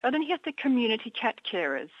Ja, den heter Community Cat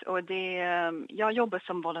Carers och jag jobbar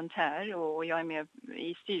som volontär och jag är med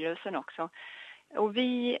i styrelsen också. Och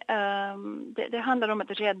det handlar om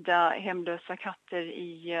att rädda hemlösa katter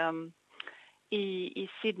i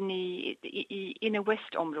Sydney, i Inner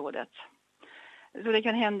West-området. Så det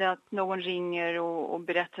kan hända att någon ringer och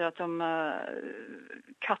berättar att de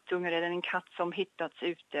kattungar eller en katt som hittats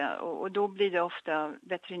ute. Och då blir det ofta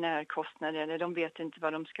veterinärkostnader eller de vet inte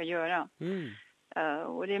vad de ska göra.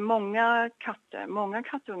 Och det är många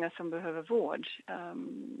kattungar som behöver vård,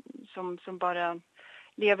 som bara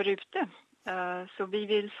lever ute. Så vi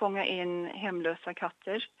vill fånga in hemlösa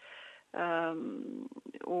katter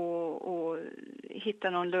och hitta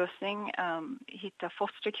någon lösning, hitta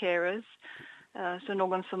foster carers, så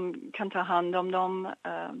någon som kan ta hand om dem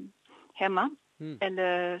hemma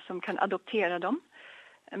eller som kan adoptera dem.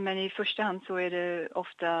 Men i första hand så är det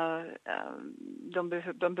ofta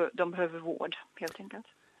de behöver vård helt enkelt.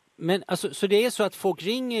 Men alltså, så det är så att folk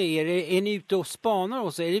ringer er, är ni ute och spanar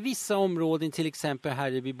och så är det vissa områden, till exempel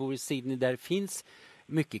här där vi bor i Sydney, där det finns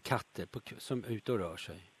mycket katter som är ute och rör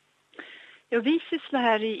sig? Ja, vi sysslar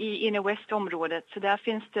här i Inner West-området, så där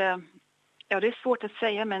finns det, ja det är svårt att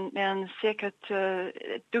säga, men säkert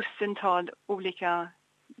ett dussintal olika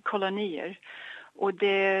kolonier. Och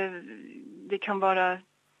det kan vara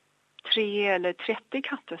 3 eller 30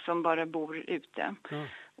 katter som bara bor ute. Ja.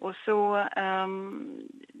 Och så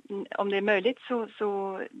om det är möjligt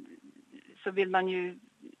så vill man ju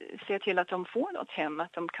se till att de får något hem,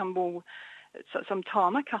 att de kan bo som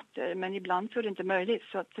tama katter, men ibland så är det inte möjligt.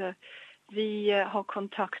 Så att vi har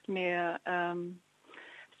kontakt med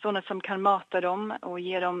sådana som kan mata dem och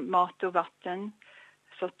ge dem mat och vatten,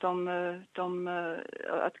 så att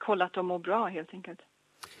att kolla att de mår bra helt enkelt.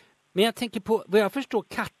 Men jag tänker på, vad jag förstår,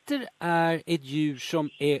 katter är ett djur som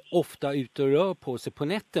är ofta ute och rör på sig på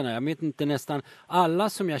nätterna. Jag vet inte, nästan alla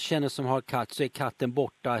som jag känner som har katt, så är katten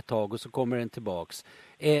borta ett tag och så kommer den tillbaks.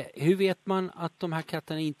 Hur vet man att de här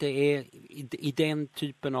katterna inte är i den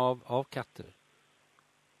typen av katter?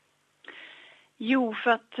 Jo,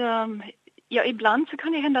 för att ibland så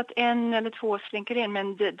kan det hända att 1 eller 2 slinker in,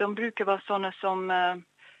 men de brukar vara sådana som...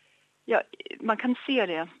 man kan se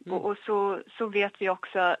det. Och så vet vi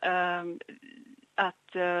också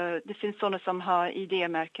att det finns sådana som har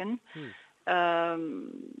ID-märken.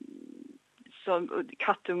 Så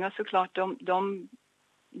kattungar såklart,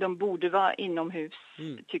 de borde vara inomhus,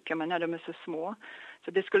 tycker man, när de är så små.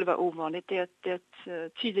 Så det skulle vara ovanligt. Det är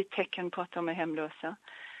ett tydligt tecken på att de är hemlösa.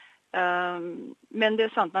 Men det är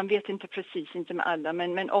sant, man vet inte precis, inte med alla.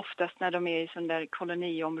 Men oftast när de är i sådana där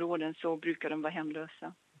koloniområden så brukar de vara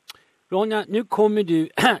hemlösa. Ronja, nu kommer du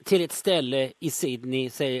till ett ställe i Sydney,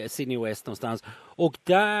 säger Sydney West någonstans. Och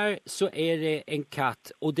där så är det en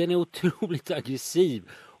katt och den är otroligt aggressiv.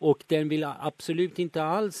 Och den vill absolut inte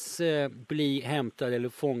alls bli hämtad eller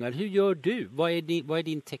fångad. Hur gör du? Vad är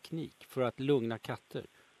din teknik för att lugna katter?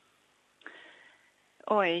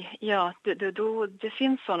 Oj, ja, det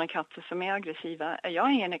finns sådana katter som är aggressiva. Jag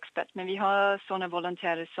är ingen expert, men vi har sådana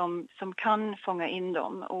volontärer som kan fånga in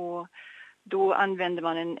dem. Och då använder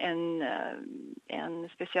man en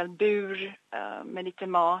speciell bur med lite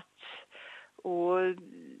mat. Och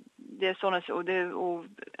det är sådana,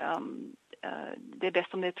 det är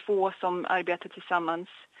bäst om det är 2 som arbetar tillsammans.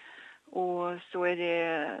 Och så är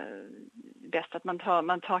det bäst att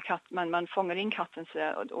man fångar in katten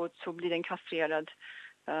och så blir den kastrerad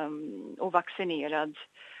och vaccinerad.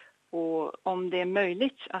 Och om det är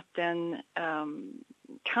möjligt att den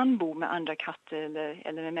kan bo med andra katter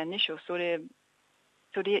eller med människor, så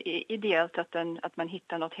det är ideellt att man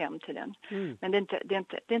hittar något hem till den. Men det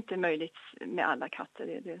är inte möjligt med alla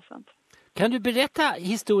katter, det är sant. Kan du berätta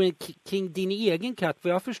historien kring din egen katt?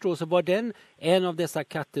 Vad jag förstår så var den en av dessa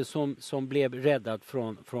katter som blev räddad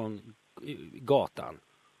från gatan.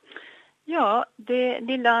 Ja, det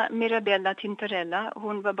lilla Mirabella Tintorella,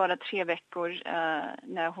 hon var bara 3 veckor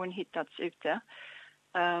när hon hittats ute.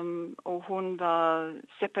 Och hon var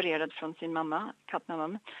separerad från sin mamma,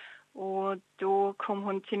 kattmamman. Och då kom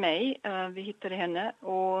hon till mig, vi hittade henne.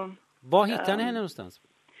 Och, var hittade ni henne någonstans?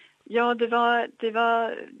 Ja, det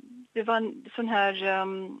var en sån här,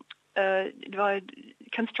 det var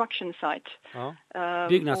construction site. Ja.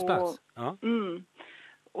 Byggnadsplats. Ja.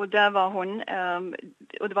 Och där var hon,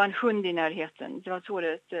 och det var en hund i närheten. Det var så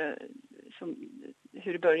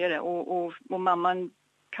hur det började. Och mamman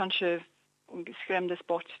kanske skrämdes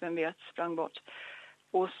bort, vem vet, sprang bort.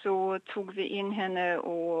 Och så tog vi in henne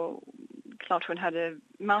och klart hon hade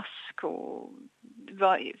mask och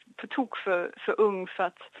var på tok för ung för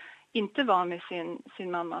att inte vara med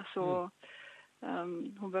sin mamma. Så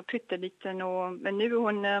Hon var pytteliten, men nu är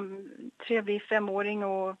hon trevlig 5-åring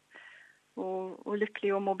och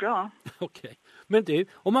lycklig och mår bra. Okej. Men du,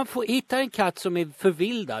 om man får hitta en katt som är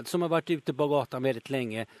förvildad, som har varit ute på gatan väldigt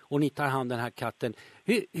länge och ni tar hand om den här katten,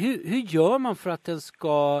 hur gör man för att den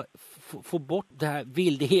ska få bort den här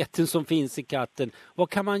vildigheten som finns i katten? Vad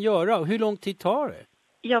kan man göra och hur lång tid tar det?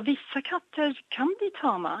 Ja, vissa katter kan bli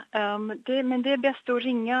tama. Men det är bäst att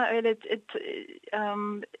ringa eller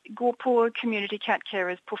gå på Community Cat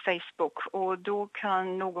Carers på Facebook och då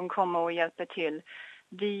kan någon komma och hjälpa till.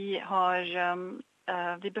 Vi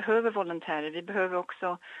behöver volontärer. Vi behöver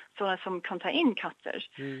också sådana som kan ta in katter.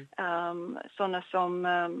 Sådana som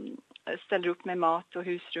ställer upp med mat och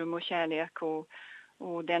husrum och kärlek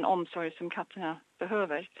och den omsorg som katterna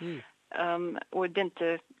behöver. Och det är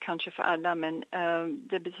inte kanske för alla, men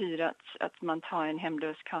det betyder att man tar en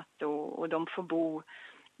hemlös katt och de får bo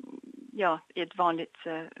i ett vanligt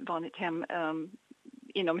hem.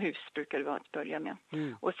 Inomhus brukar det vara att börja med.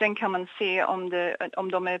 Och sen kan man se om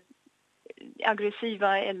de är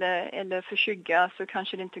aggressiva eller för skygga, så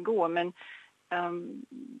kanske det inte går, men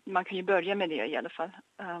man kan ju börja med det i alla fall.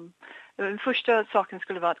 Den första saken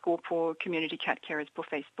skulle vara att gå på Community Cat Carers på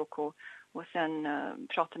Facebook och sen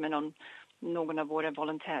prata med någon av våra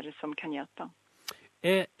volontärer som kan hjälpa.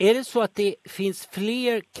 Är det så att det finns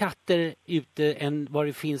fler katter ute än vad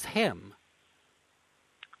det finns hem?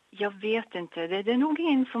 Jag vet inte. Det är nog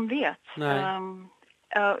ingen som vet. De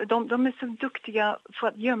är så duktiga för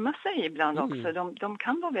att gömma sig ibland också. De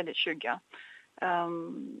kan vara väldigt skygga.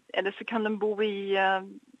 Eller så kan de bo i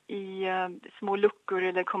små luckor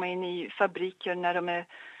eller komma in i fabriker när de är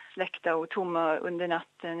släckta och tomma under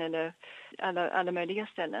natten eller alla möjliga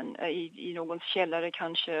ställen. I någons källare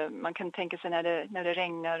kanske. Man kan tänka sig när det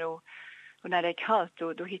regnar och när det är kallt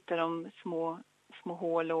då hittar de små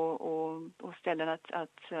hål och ställen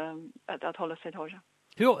att hålla sig torra.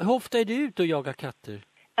 Hur ofta är du ute och jagar katter?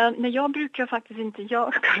 Men jag brukar faktiskt inte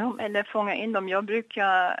jaga dem eller fånga in dem. Jag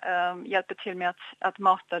brukar hjälpa till med att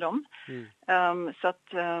mata dem. Så att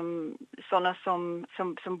sådana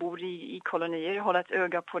som bor i kolonier, hålla ett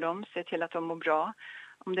öga på dem, se till att de mår bra.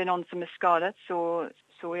 Om det är någon som är skadad så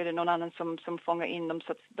är det någon annan som fångar in dem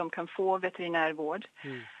så att de kan få veterinärvård.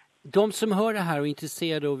 De som hör det här och är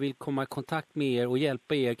intresserade och vill komma i kontakt med er och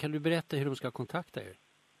hjälpa er, kan du berätta hur de ska kontakta er?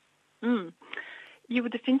 Jo,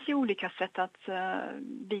 det finns ju olika sätt att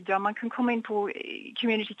bidra. Man kan komma in på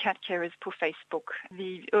Community Cat Carers på Facebook.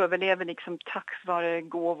 Vi överlever liksom tack vare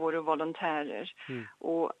gåvor och volontärer.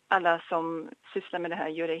 Och alla som sysslar med det här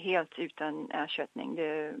gör det helt utan ersättning.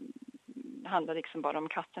 Det handlar liksom bara om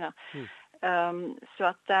katterna. Så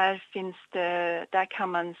att där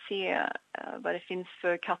kan man se vad det finns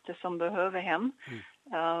för katter som behöver hem.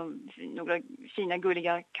 Några fina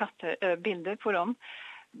gulliga bilder på dem.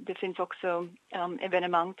 Det finns också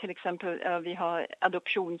evenemang, till exempel vi har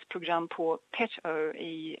adoptionsprogram på Petö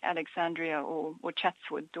i Alexandria och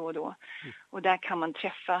Chatswood då och då. Och där kan man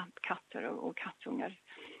träffa katter och kattungar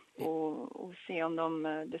och se om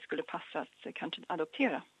det skulle passa att kanske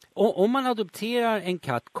adoptera. Och om man adopterar en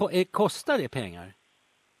katt, kostar det pengar?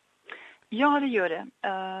 Ja, det gör det.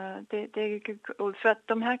 För att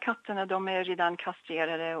de här katterna, de är redan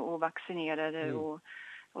kastrerade och vaccinerade och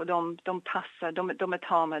de passar, de är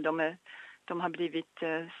tama, de har blivit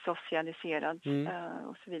socialiserade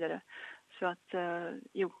och så vidare. Så att, det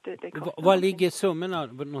kostar. Var ligger summorna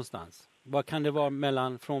någonstans? Vad kan det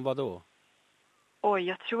vara från vad då? Oj,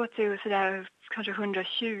 jag tror att det är sådär kanske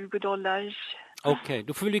 $120. Okej,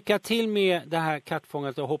 då får vi lycka till med det här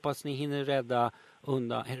kattfånget och hoppas ni hinner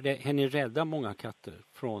rädda många katter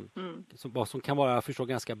från vad som kan vara, jag förstår,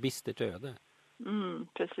 ganska bistert öde.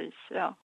 Precis, ja.